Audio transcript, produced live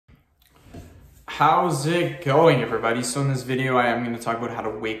How's it going, everybody? So in this video, I am going to talk about how to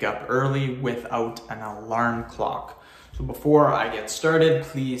wake up early without an alarm clock. So before I get started,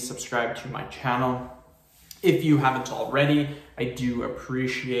 please subscribe to my channel. If you haven't already, I do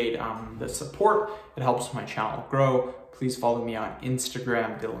appreciate the support. It helps my channel grow. Please follow me on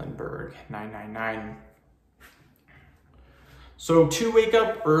Instagram, Dylanberg999. So to wake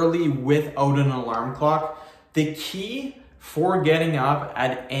up early without an alarm clock, the key for getting up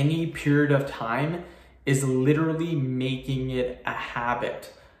at any period of time is literally making it a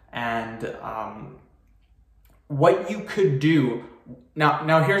habit. And what you could do,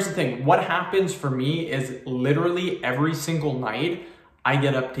 now here's the thing, what happens for me is literally every single night I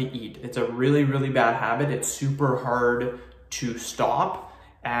get up to eat. It's a really, really bad habit. It's super hard to stop.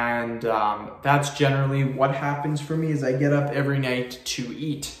 And that's generally what happens for me is I get up every night to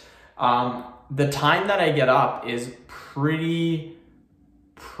eat. The time that I get up is pretty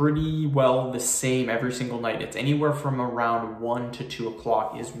well the same every single night. It's anywhere from around 1 to 2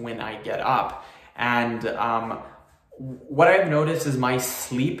 o'clock is when I get up. And what I've noticed is my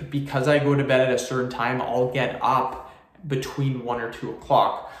sleep, because I go to bed at a certain time, I'll get up between 1 or 2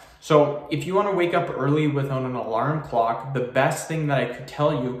 o'clock. So if you want to wake up early without an alarm clock, the best thing that I could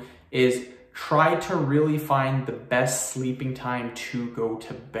tell you is try to really find the best sleeping time to go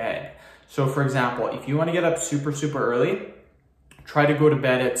to bed. So for example, if you want to get up super early, try to go to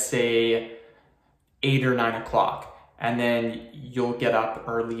bed at say 8 or 9 o'clock, and then you'll get up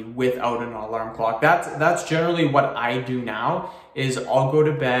early without an alarm clock. That's generally what I do now is I'll go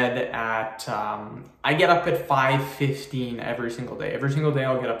to bed at, I get up at 5:15 every single day. Every single day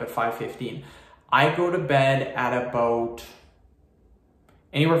I'll get up at 5:15. I go to bed at about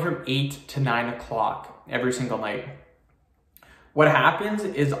anywhere from 8 to 9 o'clock every single night. What happens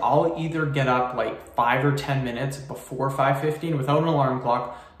is I'll either get up like 5 or 10 minutes before 5:15 without an alarm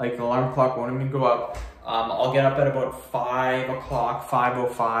clock, like the alarm clock won't even go up. I'll get up at about 5 o'clock,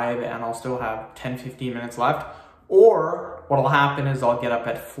 5:05, and I'll still have 10-15 minutes left. Or what'll happen is I'll get up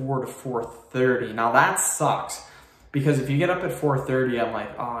at 4 to 4:30. Now that sucks, because if you get up at 4:30, I'm like,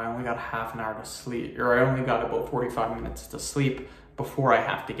 oh, I only got half an hour to sleep, or I only got about 45 minutes to sleep before I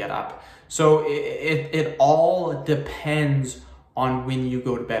have to get up. So it all depends on when you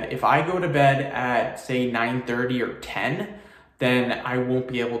go to bed. If I go to bed at say 9:30 or 10, then I won't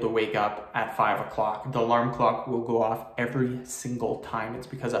be able to wake up at 5 o'clock. The alarm clock will go off every single time. It's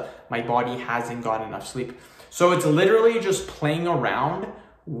because my body hasn't got enough sleep. So it's literally just playing around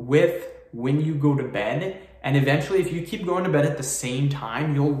with when you go to bed. And eventually, if you keep going to bed at the same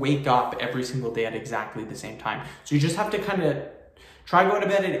time, you'll wake up every single day at exactly the same time. So you just have to kind of try going to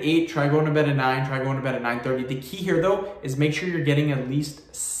bed at 8, try going to bed at 9, try going to bed at 9:30. The key here though is make sure you're getting at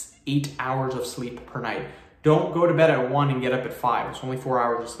least 8 hours of sleep per night. Don't go to bed at 1 and get up at 5. It's only 4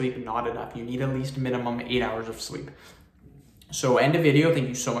 hours of sleep, not enough. You need at least minimum 8 hours of sleep. So end the video. Thank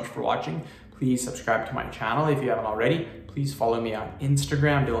you so much for watching. Please subscribe to my channel if you haven't already. Please follow me on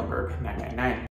Instagram, Dylanberg999.